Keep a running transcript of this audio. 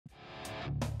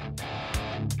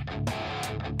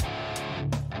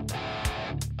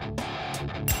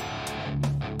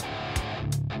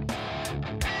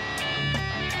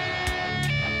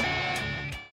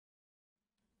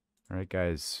Alright,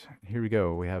 guys, here we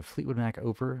go. We have Fleetwood Mac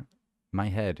Over My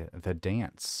Head, The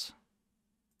Dance.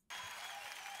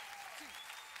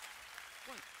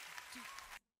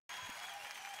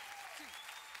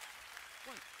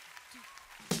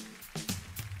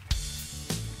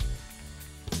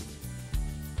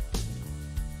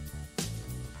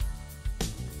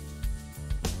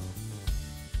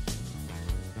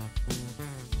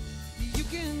 You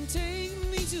can take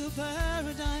me to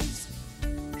paradise,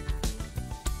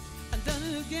 and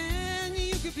then again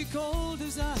you could be cold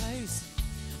as ice.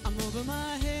 I'm over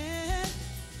my head,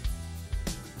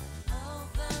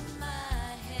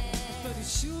 but it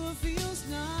sure feels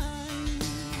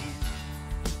nice.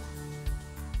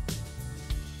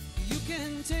 You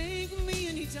can take me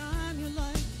anytime you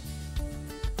like.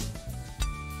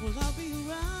 Well, I'll be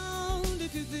around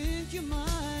if you think you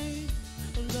might.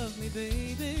 Love me,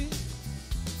 baby.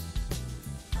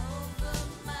 Over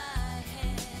my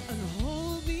head. And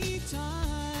hold me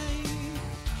tight.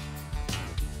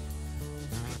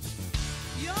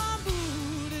 Your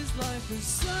mood is like a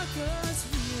circus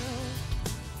wheel.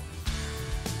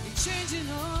 It's changing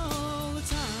all the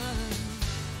time.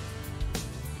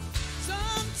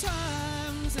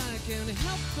 Sometimes I can't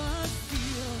help but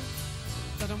feel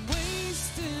that I'm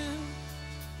wasting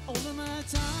all of my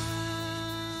time.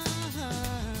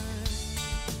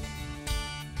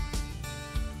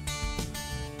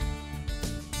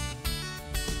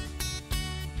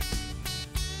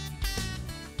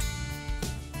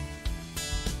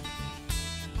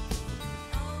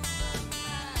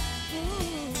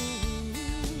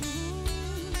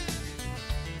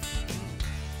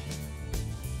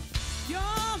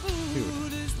 Your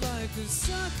mood is like a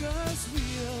circus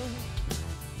wheel.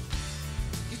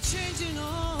 You're changing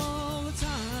all the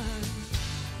time.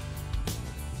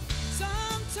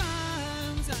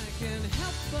 Sometimes I can't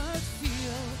help but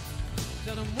feel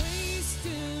that I'm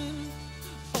wasting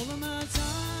all of my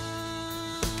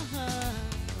time.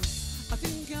 I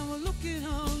think I'm looking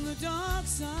on the dark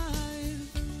side,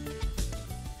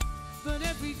 but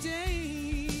every day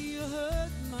you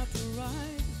hurt my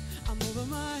pride. I'm over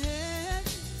my head,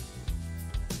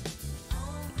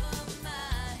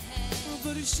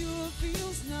 but it sure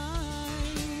feels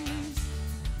nice.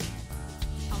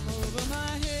 I'm over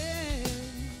my head,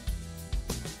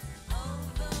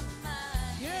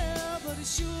 yeah, but it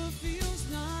sure feels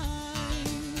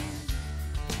nice.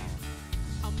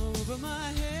 I'm over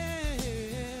my head,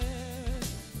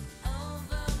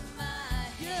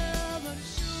 yeah, but it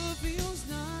sure feels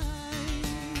nice.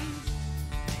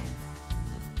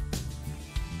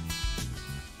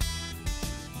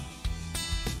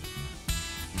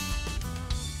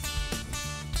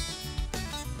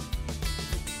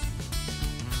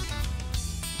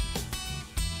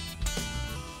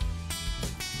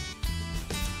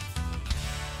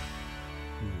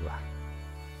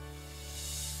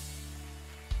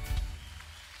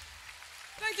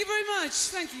 Thank you very much.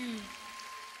 Thank you.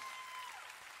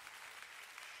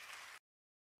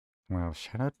 Wow,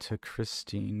 shout out to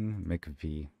Christine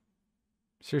McVie.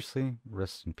 Seriously,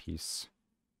 rest in peace.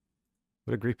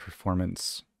 What a great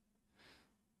performance.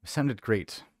 It sounded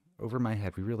great. Over My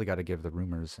Head, we really got to give the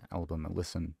Rumors album a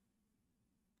listen.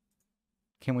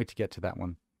 Can't wait to get to that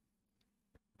one.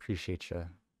 Appreciate ya.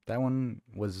 That one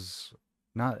was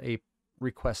not a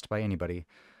request by anybody.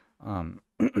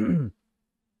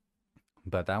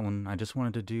 But that one, I just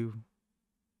wanted to do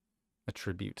a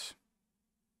tribute.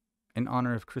 In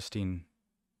honor of Christine.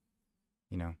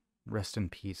 You know, rest in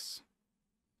peace.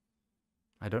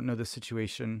 I don't know the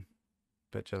situation,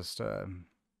 but just,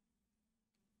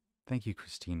 thank you,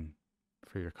 Christine,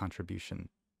 for your contribution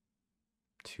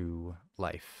to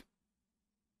life.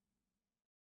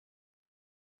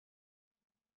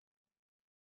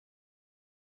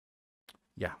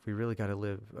 Yeah, we really got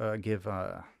to give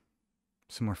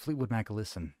some more Fleetwood Mac a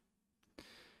listen.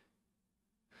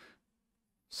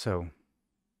 So,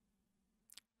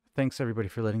 thanks everybody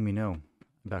for letting me know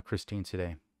about Christine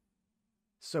today.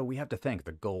 So we have to thank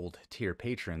the gold tier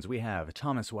patrons. We have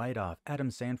Thomas Whiteoff,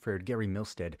 Adam Sanford, Gary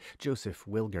Milstead, Joseph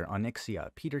Wilger, Onyxia,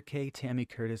 Peter K, Tammy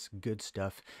Curtis, Good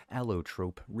Stuff,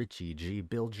 Allotrope, Richie G,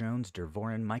 Bill Jones,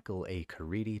 Dervorin, Michael A.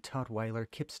 Caridi, Todd Weiler,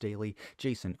 Kip Staley,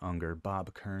 Jason Unger,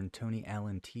 Bob Kern, Tony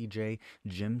Allen, TJ,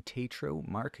 Jim Tatro,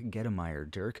 Mark Gettemeyer,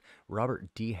 Dirk,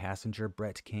 Robert D. Hassinger,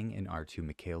 Brett King, and R2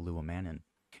 Mikhail Luamanen.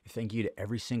 Thank you to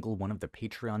every single one of the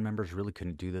Patreon members. Really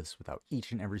couldn't do this without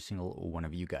each and every single one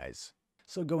of you guys.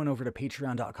 So going over to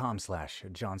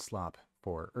patreon.com/JohnSlop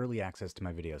for early access to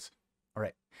my videos. All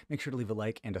right, make sure to leave a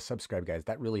like and a subscribe, guys.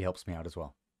 That really helps me out as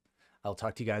well. I'll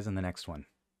talk to you guys in the next one.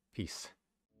 Peace.